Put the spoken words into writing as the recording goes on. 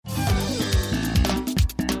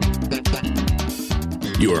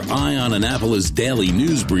Your Eye on Annapolis daily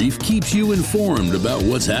news brief keeps you informed about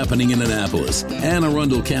what's happening in Annapolis, Anne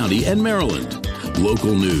Arundel County, and Maryland.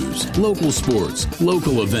 Local news, local sports,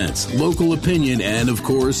 local events, local opinion, and, of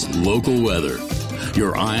course, local weather.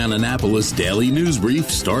 Your Eye on Annapolis daily news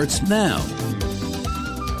brief starts now.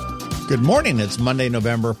 Good morning. It's Monday,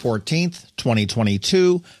 November 14th,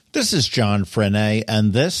 2022. This is John Frenaye,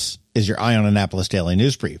 and this is your Eye on Annapolis daily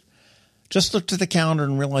news brief. Just looked at the calendar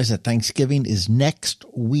and realized that Thanksgiving is next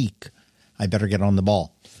week. I better get on the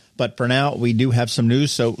ball. But for now, we do have some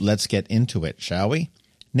news, so let's get into it, shall we?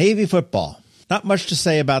 Navy football. Not much to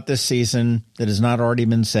say about this season that has not already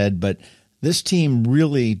been said, but this team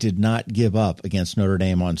really did not give up against Notre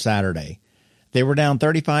Dame on Saturday. They were down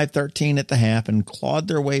 35-13 at the half and clawed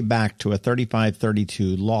their way back to a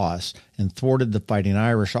 35-32 loss and thwarted the Fighting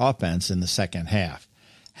Irish offense in the second half.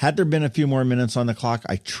 Had there been a few more minutes on the clock,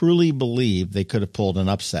 I truly believe they could have pulled an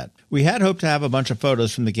upset. We had hoped to have a bunch of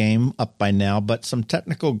photos from the game up by now, but some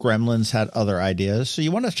technical gremlins had other ideas, so you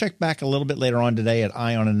want to check back a little bit later on today at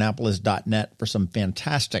eyeonannapolis.net for some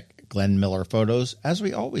fantastic Glenn Miller photos, as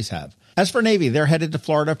we always have. As for Navy, they're headed to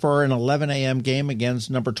Florida for an 11 a.m. game against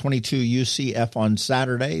number 22 UCF on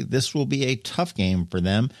Saturday. This will be a tough game for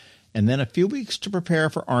them, and then a few weeks to prepare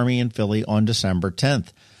for Army and Philly on December 10th.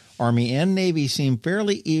 Army and Navy seem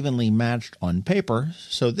fairly evenly matched on paper,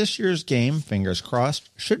 so this year's game, fingers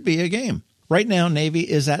crossed, should be a game. Right now, Navy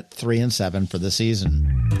is at 3-7 for the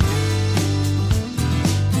season.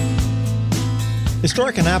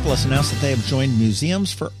 Historic Annapolis announced that they have joined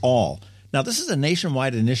Museums for All. Now, this is a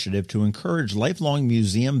nationwide initiative to encourage lifelong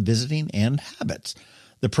museum visiting and habits.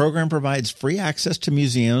 The program provides free access to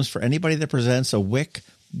museums for anybody that presents a WIC,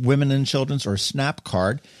 Women and Children's, or SNAP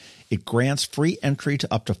card. It grants free entry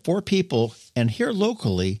to up to 4 people, and here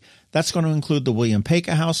locally, that's going to include the William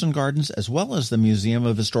Paca House and Gardens as well as the Museum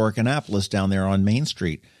of Historic Annapolis down there on Main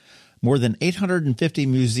Street. More than 850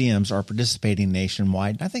 museums are participating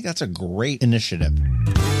nationwide, and I think that's a great initiative.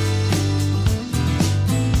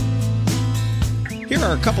 Here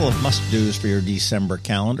are a couple of must-dos for your December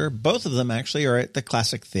calendar. Both of them actually are at the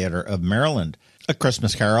Classic Theater of Maryland. A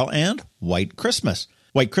Christmas Carol and White Christmas.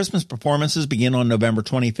 White Christmas performances begin on November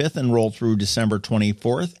 25th and roll through December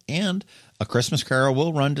 24th, and A Christmas Carol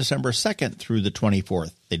will run December 2nd through the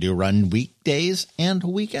 24th. They do run weekdays and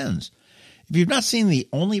weekends. If you've not seen the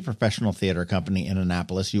only professional theater company in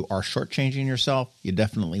Annapolis, you are shortchanging yourself. You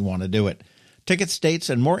definitely want to do it. Tickets, dates,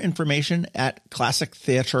 and more information at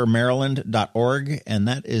classictheatermaryland.org, and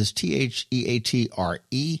that is THEATRE,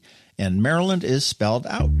 and Maryland is spelled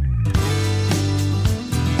out.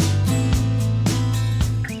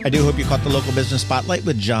 I do hope you caught the local business spotlight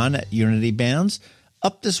with John at Unity Bands.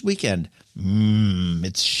 Up this weekend,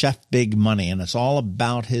 it's Chef Big Money, and it's all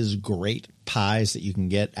about his great pies that you can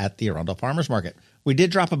get at the Arundel Farmers Market. We did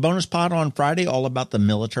drop a bonus pod on Friday all about the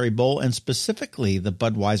Military Bowl and specifically the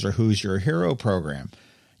Budweiser Who's Your Hero program.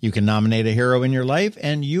 You can nominate a hero in your life,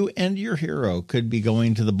 and you and your hero could be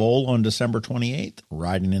going to the bowl on December 28th,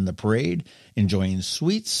 riding in the parade, enjoying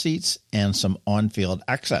sweet seats and some on-field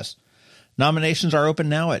access. Nominations are open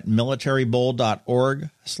now at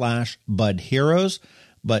militarybowl.org/budheroes,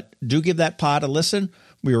 but do give that pod a listen.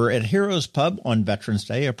 We were at Heroes Pub on Veterans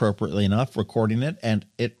Day, appropriately enough, recording it, and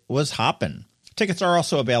it was hopping. Tickets are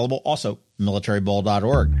also available, also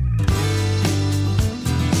militarybowl.org.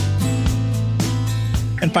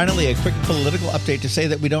 And finally, a quick political update to say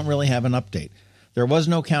that we don't really have an update. There was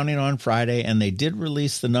no counting on Friday, and they did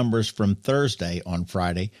release the numbers from Thursday on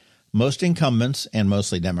Friday. Most incumbents, and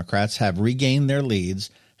mostly Democrats, have regained their leads.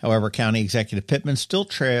 However, County Executive Pittman still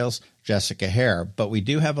trails Jessica Hare. But we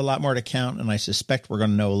do have a lot more to count, and I suspect we're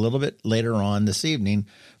going to know a little bit later on this evening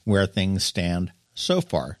where things stand so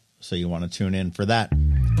far. So you want to tune in for that.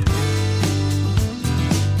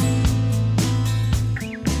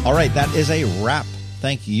 All right, that is a wrap.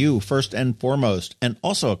 Thank you first and foremost. And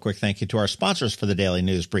also a quick thank you to our sponsors for the Daily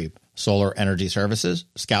News Brief. Solar Energy Services,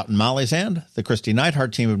 Scout and Molly's, and the Christy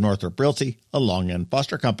Neidhart team of Northrop Realty, a Long and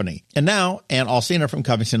Foster company. And now, Ann Alsina from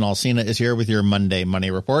Covington Alsina is here with your Monday Money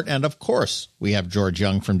Report. And of course, we have George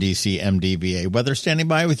Young from DC MDVA Weather standing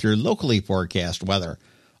by with your locally forecast weather.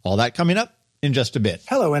 All that coming up in just a bit.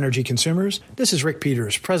 Hello, energy consumers. This is Rick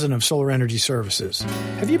Peters, president of Solar Energy Services.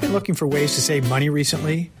 Have you been looking for ways to save money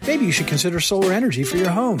recently? Maybe you should consider solar energy for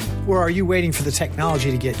your home. Or are you waiting for the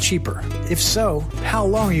technology to get cheaper? If so, how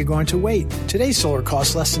long are you going to wait? Today's solar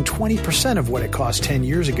costs less than 20% of what it cost 10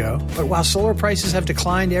 years ago. But while solar prices have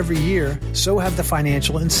declined every year, so have the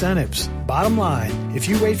financial incentives. Bottom line, if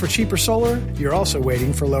you wait for cheaper solar, you're also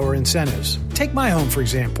waiting for lower incentives. Take my home, for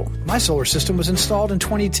example. My solar system was installed in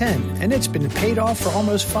 2010, and it's been paid off for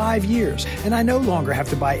almost 5 years, and I no longer have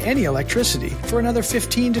to buy any electricity for another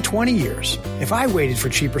 15 to 20 years. If I waited for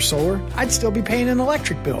cheaper solar, I'd still be paying an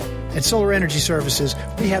electric bill. At Solar Energy Services,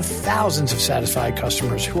 we have thousands of satisfied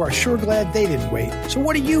customers who are sure glad they didn't wait. So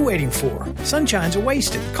what are you waiting for? Sunshine's a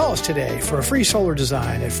wasted. Call us today for a free solar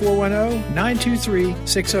design at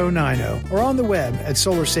 410-923-6090 or on the web at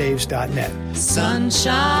solarsaves.net.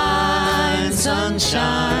 Sunshine,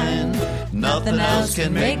 sunshine, nothing else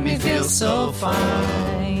can make me feel so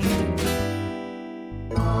fine.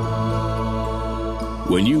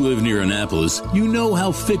 When you live near Annapolis, you know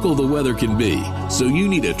how fickle the weather can be. So you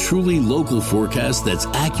need a truly local forecast that's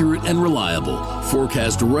accurate and reliable.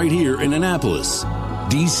 Forecast right here in Annapolis.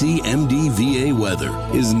 DCMD VA weather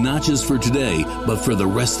is not just for today, but for the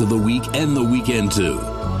rest of the week and the weekend too.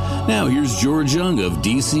 Now here's George Young of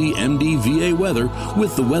DCMD VA weather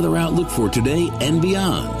with the weather outlook for today and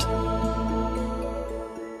beyond.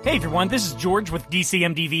 Hey everyone, this is George with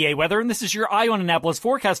DCMD VA Weather, and this is your Eye on Annapolis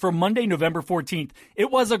forecast for Monday, November 14th. It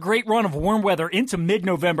was a great run of warm weather into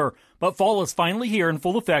mid-November, but fall is finally here in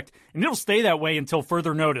full effect, and it'll stay that way until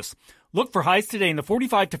further notice. Look for highs today in the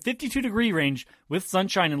 45 to 52 degree range with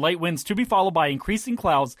sunshine and light winds to be followed by increasing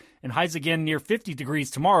clouds and highs again near 50 degrees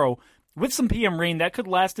tomorrow, with some PM rain that could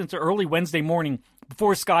last into early Wednesday morning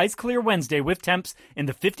before skies clear Wednesday with temps in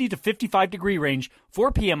the 50 to 55 degree range,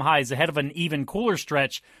 4 p.m. highs ahead of an even cooler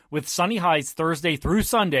stretch with sunny highs Thursday through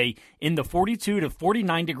Sunday in the 42 to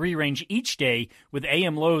 49 degree range each day with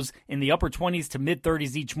AM lows in the upper 20s to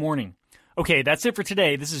mid-30s each morning. Okay, that's it for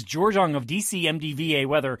today. This is George Young of DCMD VA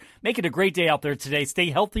Weather. Make it a great day out there today. Stay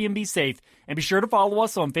healthy and be safe. And be sure to follow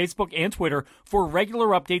us on Facebook and Twitter for regular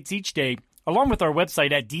updates each day, along with our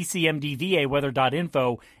website at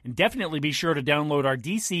dcmdvaweather.info, and definitely be sure to download our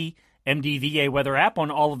DCMD VA Weather app on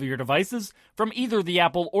all of your devices from either the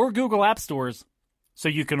Apple or Google App Stores, so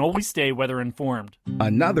you can always stay weather informed.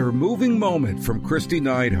 Another moving moment from Christy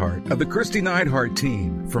Neidhart of the Christy Neidhart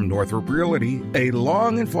team from Northrop Realty, a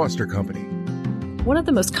Long and Foster company. One of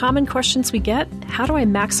the most common questions we get, how do I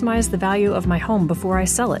maximize the value of my home before I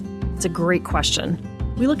sell it? It's a great question.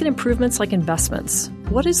 We look at improvements like investments.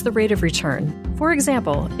 What is the rate of return? For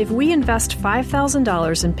example, if we invest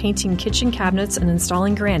 $5,000 in painting kitchen cabinets and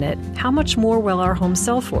installing granite, how much more will our home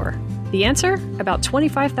sell for? The answer? About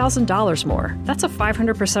 $25,000 more. That's a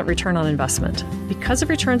 500% return on investment. Because of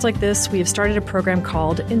returns like this, we have started a program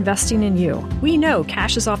called Investing in You. We know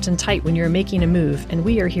cash is often tight when you're making a move, and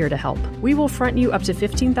we are here to help. We will front you up to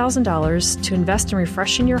 $15,000 to invest in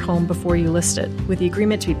refreshing your home before you list it, with the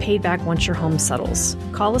agreement to be paid back once your home settles.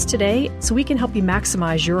 Call us today so we can help you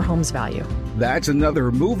maximize your home's value. That's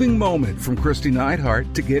another moving moment from Christy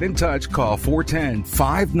Neidhart. To get in touch, call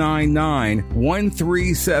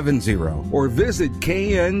 410-599-1370 or visit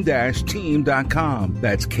kn-team.com.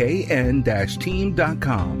 That's kn-team.com.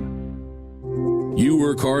 You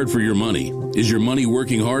work hard for your money. Is your money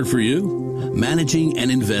working hard for you? Managing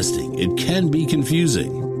and investing, it can be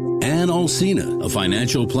confusing. Ann Alsina, a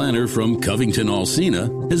financial planner from Covington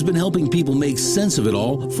Alsina, has been helping people make sense of it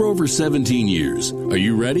all for over 17 years. Are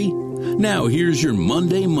you ready? Now here's your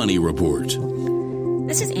Monday Money Report.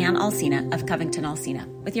 This is Ann Alsina of Covington Alsina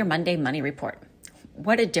with your Monday Money Report.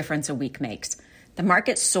 What a difference a week makes. The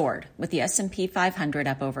market soared with the S&P 500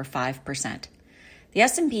 up over 5%. The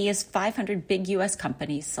S&P is 500 big U.S.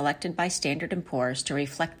 companies selected by Standard & Poor's to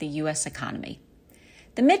reflect the U.S. economy.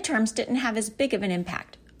 The midterms didn't have as big of an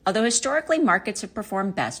impact, although historically markets have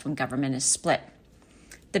performed best when government is split.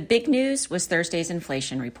 The big news was Thursday's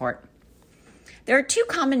inflation report. There are two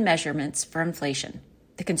common measurements for inflation: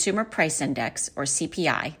 the Consumer Price Index, or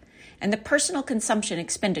CPI, and the Personal Consumption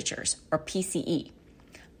Expenditures, or PCE.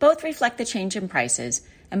 Both reflect the change in prices,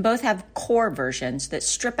 and both have core versions that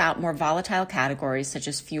strip out more volatile categories such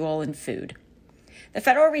as fuel and food. The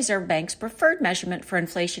Federal Reserve Bank's preferred measurement for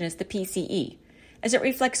inflation is the PCE, as it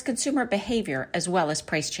reflects consumer behavior as well as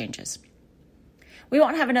price changes. We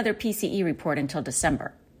won't have another PCE report until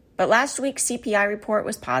December, but last week's CPI report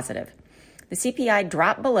was positive. The CPI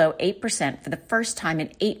dropped below 8% for the first time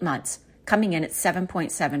in 8 months, coming in at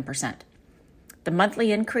 7.7%. The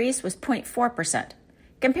monthly increase was 0.4%,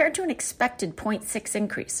 compared to an expected 0.6%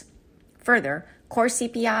 increase. Further, core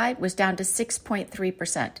CPI was down to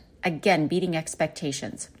 6.3%, again beating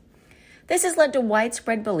expectations. This has led to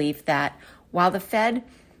widespread belief that, while the Fed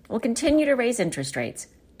will continue to raise interest rates,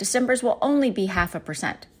 December's will only be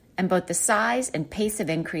 0.5%, and both the size and pace of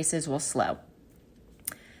increases will slow.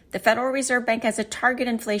 The Federal Reserve Bank has a target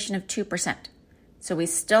inflation of 2%, so we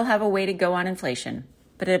still have a way to go on inflation,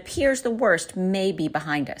 but it appears the worst may be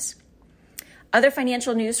behind us. Other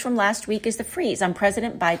financial news from last week is the freeze on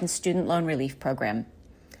President Biden's student loan relief program.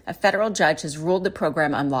 a federal judge has ruled the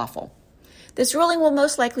program unlawful. This ruling will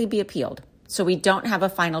most likely be appealed, so we don't have a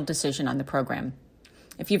final decision on the program.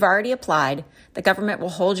 If you've already applied, the government will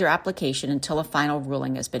hold your application until a final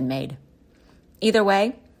ruling has been made. Either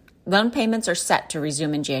way, loan payments are set to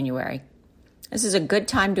resume in January. This is a good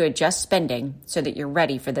time to adjust spending so that you're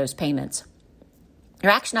ready for those payments.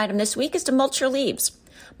 Your action item this week is to mulch your leaves.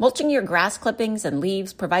 Mulching your grass clippings and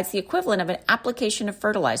leaves provides the equivalent of an application of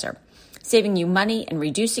fertilizer, saving you money and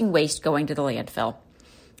reducing waste going to the landfill.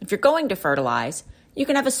 If you're going to fertilize, you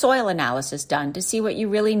can have a soil analysis done to see what you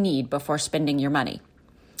really need before spending your money.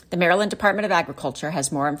 The Maryland Department of Agriculture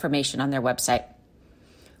has more information on their website.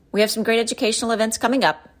 We have some great educational events coming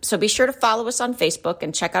up, so be sure to follow us on Facebook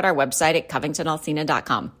and check out our website at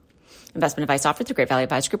covingtonalsina.com. Investment advice offered through Great Valley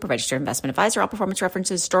Advisory Group, a registered investment advisor. All performance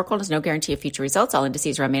references historical and is no guarantee of future results. All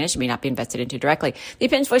indices are unmanaged and may not be invested into directly. The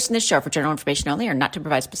opinions voiced in this show are for general information only, are not to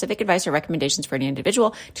provide specific advice or recommendations for any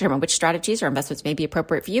individual. To determine which strategies or investments may be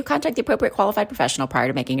appropriate for you, contact the appropriate qualified professional prior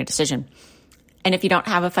to making a decision. And if you don't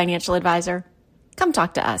have a financial advisor, come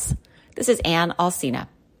talk to us. This is Ann Alsina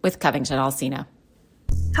with Covington Alsina.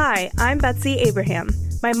 Hi, I'm Betsy Abraham.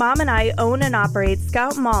 My mom and I own and operate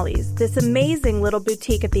Scout Molly's, this amazing little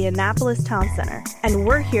boutique at the Annapolis Town Center, and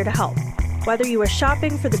we're here to help. Whether you are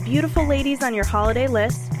shopping for the beautiful ladies on your holiday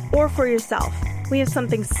list or for yourself, we have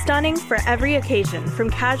something stunning for every occasion, from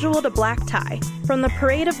casual to black tie. From the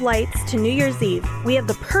Parade of Lights to New Year's Eve, we have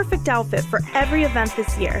the perfect outfit for every event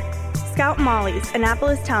this year. Scout Molly's,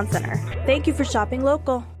 Annapolis Town Center. Thank you for shopping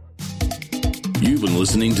local. You've been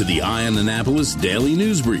listening to the Eye on Annapolis Daily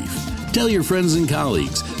News Brief. Tell your friends and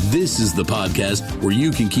colleagues, this is the podcast where you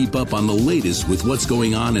can keep up on the latest with what's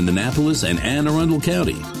going on in Annapolis and Anne Arundel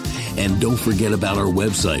County. And don't forget about our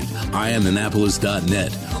website,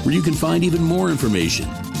 eyeonannapolis.net, where you can find even more information.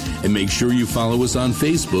 And make sure you follow us on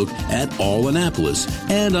Facebook at All Annapolis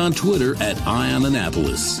and on Twitter at Eye on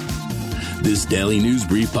Annapolis. This Daily News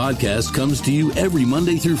Brief podcast comes to you every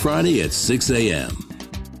Monday through Friday at 6 a.m.